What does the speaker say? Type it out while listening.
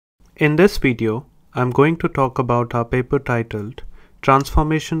In this video, I'm going to talk about our paper titled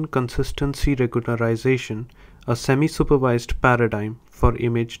Transformation Consistency Regularization, a Semi-Supervised Paradigm for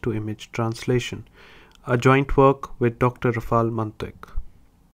Image-to-Image Translation, a joint work with Dr. Rafal Mantiq.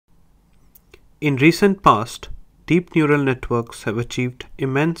 In recent past, deep neural networks have achieved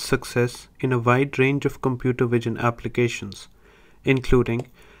immense success in a wide range of computer vision applications, including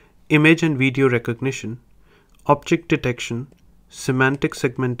image and video recognition, object detection, semantic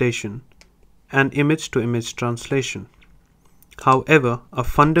segmentation, and image-to-image translation. However, a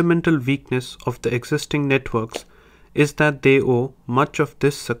fundamental weakness of the existing networks is that they owe much of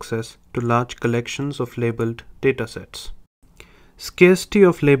this success to large collections of labeled datasets. Scarcity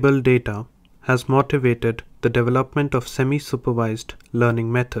of labeled data has motivated the development of semi-supervised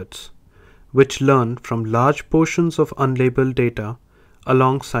learning methods, which learn from large portions of unlabeled data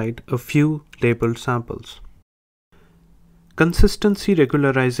alongside a few labeled samples. Consistency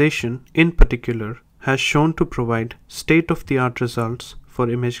regularization, in particular, has shown to provide state-of-the-art results for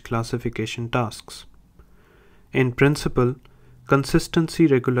image classification tasks. In principle, consistency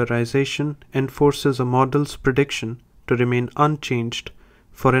regularization enforces a model's prediction to remain unchanged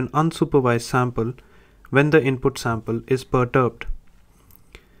for an unsupervised sample when the input sample is perturbed.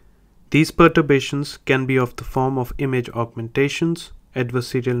 These perturbations can be of the form of image augmentations,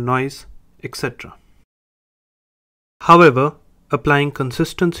 adversarial noise, etc. However, applying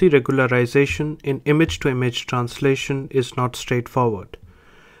consistency regularization in image-to-image translation is not straightforward,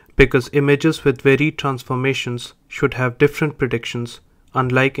 because images with varied transformations should have different predictions,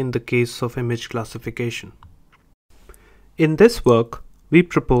 unlike in the case of image classification. In this work, we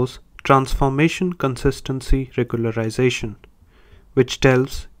propose transformation consistency regularization, which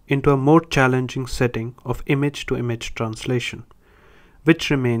delves into a more challenging setting of image-to-image translation,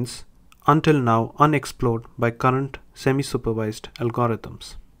 which remains until now unexplored by current semi-supervised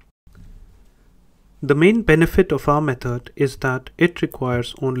algorithms. The main benefit of our method is that it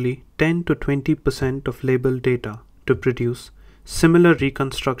requires only 10 to 20% of labeled data to produce similar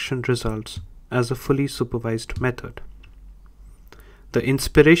reconstruction results as a fully supervised method. The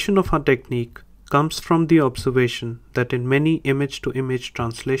inspiration of our technique comes from the observation that in many image-to-image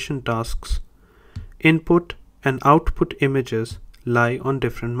translation tasks, input and output images lie on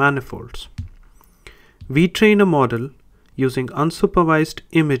different manifolds. We train a model using unsupervised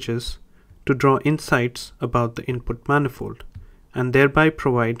images to draw insights about the input manifold and thereby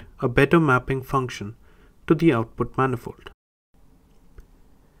provide a better mapping function to the output manifold.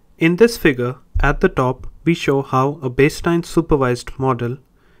 In this figure, at the top, we show how a baseline supervised model,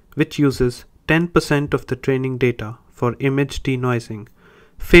 which uses 10% of the training data for image denoising,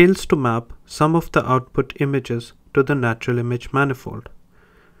 fails to map some of the output images to the natural image manifold.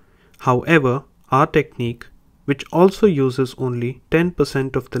 However, our technique, which also uses only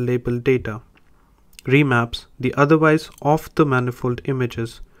 10% of the labeled data, remaps the otherwise off-the-manifold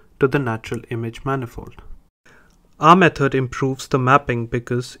images to the natural image manifold. Our method improves the mapping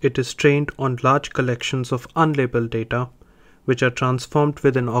because it is trained on large collections of unlabeled data, which are transformed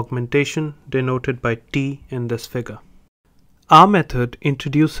with an augmentation denoted by T in this figure. Our method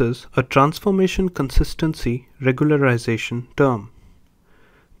introduces a transformation consistency regularization term.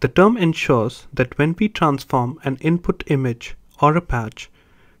 The term ensures that when we transform an input image or a patch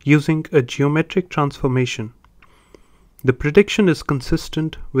using a geometric transformation, the prediction is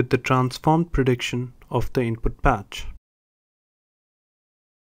consistent with the transformed prediction of the input patch.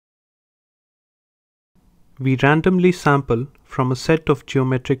 We randomly sample from a set of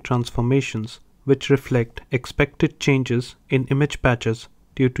geometric transformations which reflect expected changes in image patches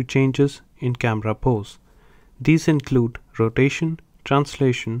due to changes in camera pose. These include rotation,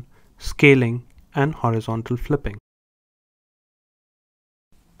 translation, scaling, and horizontal flipping.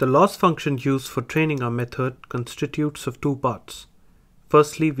 The loss function used for training our method constitutes of two parts.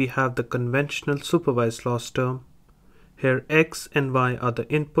 Firstly, we have the conventional supervised loss term. Here x and y are the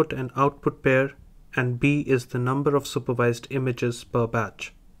input and output pair, and b is the number of supervised images per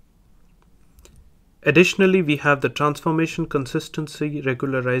batch. Additionally, we have the transformation consistency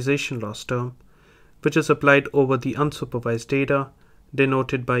regularization loss term, which is applied over the unsupervised data,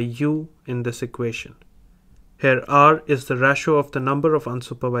 denoted by U in this equation. Here R is the ratio of the number of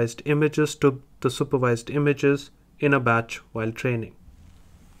unsupervised images to the supervised images in a batch while training.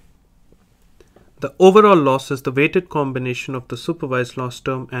 The overall loss is the weighted combination of the supervised loss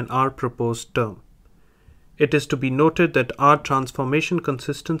term and our proposed term. It is to be noted that our transformation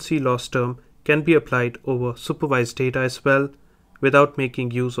consistency loss term can be applied over supervised data as well without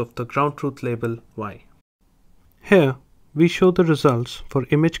making use of the ground truth label Y. Here, we show the results for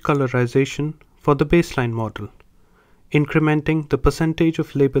image colorization for the baseline model. incrementing the percentage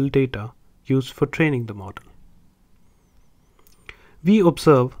of labeled data used for training the model. We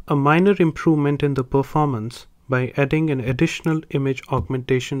observe a minor improvement in the performance by adding an additional image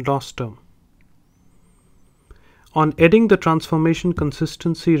augmentation loss term. On adding the transformation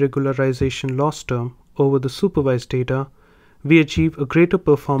consistency regularization loss term over the supervised data, we achieve a greater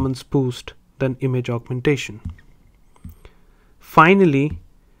performance boost than image augmentation. Finally,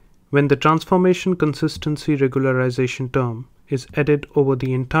 when the transformation consistency regularization term is added over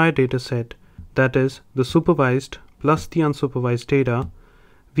the entire dataset, that is, the supervised plus the unsupervised data,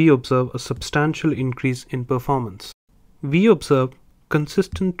 we observe a substantial increase in performance. We observe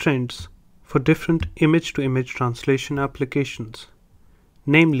consistent trends for different image-to-image translation applications,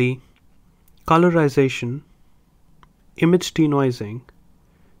 namely colorization, image denoising,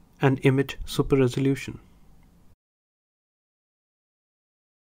 and image superresolution.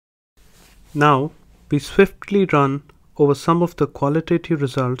 Now, we swiftly run over some of the qualitative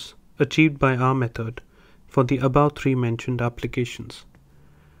results achieved by our method for the above three mentioned applications.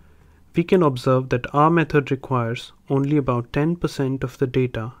 We can observe that our method requires only about 10% of the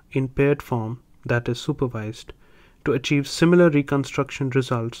data in paired form, that is supervised, to achieve similar reconstruction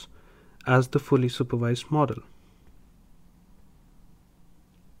results as the fully supervised model.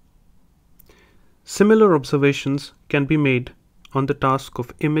 Similar observations can be made on the task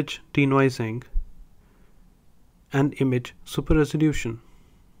of image denoising and image superresolution.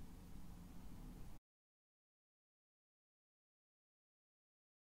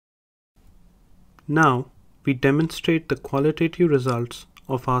 Now, we demonstrate the qualitative results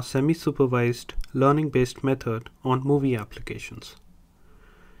of our semi-supervised learning-based method on movie applications.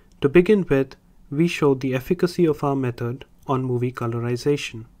 To begin with, we show the efficacy of our method on movie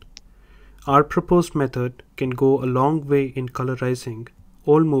colorization. Our proposed method can go a long way in colorizing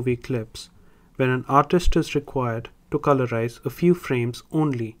all movie clips when an artist is required to colorize a few frames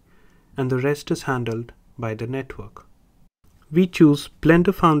only and the rest is handled by the network. We choose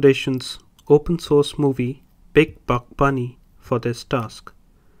Blender Foundation's open source movie Big Buck Bunny for this task.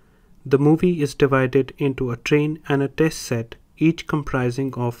 The movie is divided into a train and a test set, each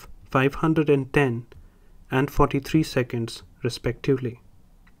comprising of 510 and 43 seconds respectively.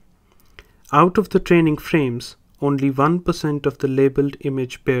 Out of the training frames, only 1% of the labeled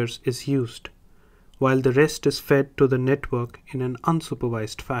image pairs is used, while the rest is fed to the network in an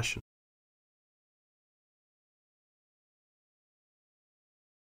unsupervised fashion.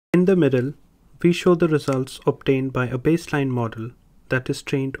 In the middle, we show the results obtained by a baseline model that is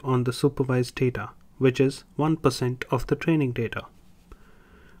trained on the supervised data, which is 1% of the training data.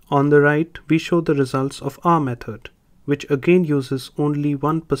 On the right, we show the results of our method, which again uses only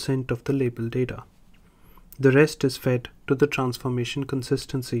 1% of the labeled data. The rest is fed to the transformation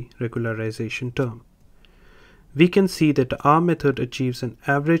consistency regularization term. We can see that our method achieves an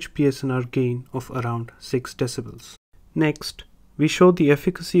average PSNR gain of around 6 decibels. Next, we show the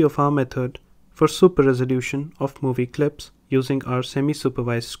efficacy of our method for super resolution of movie clips using our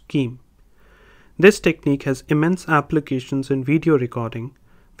semi-supervised scheme. This technique has immense applications in video recording,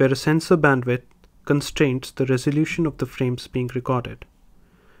 where a sensor bandwidth constrains the resolution of the frames being recorded.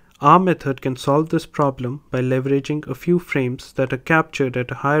 Our method can solve this problem by leveraging a few frames that are captured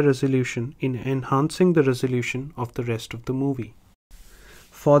at a higher resolution in enhancing the resolution of the rest of the movie.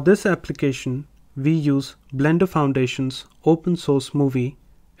 For this application, we use Blender Foundation's open source movie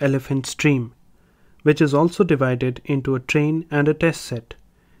Elephant Stream, which is also divided into a train and a test set,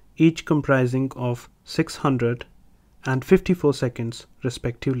 each comprising of 600 and 54 seconds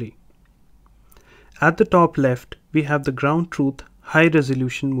respectively. At the top left, we have the ground truth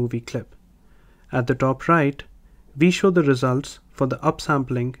high-resolution movie clip. At the top right, we show the results for the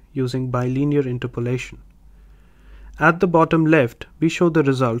upsampling using bilinear interpolation. At the bottom left, we show the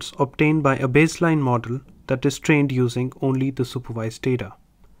results obtained by a baseline model that is trained using only the supervised data.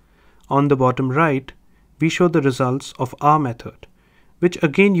 On the bottom right, we show the results of our method, which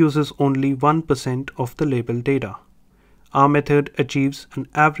again uses only 1% of the labeled data. Our method achieves an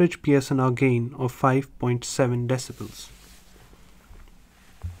average PSNR gain of 5.7 decibels.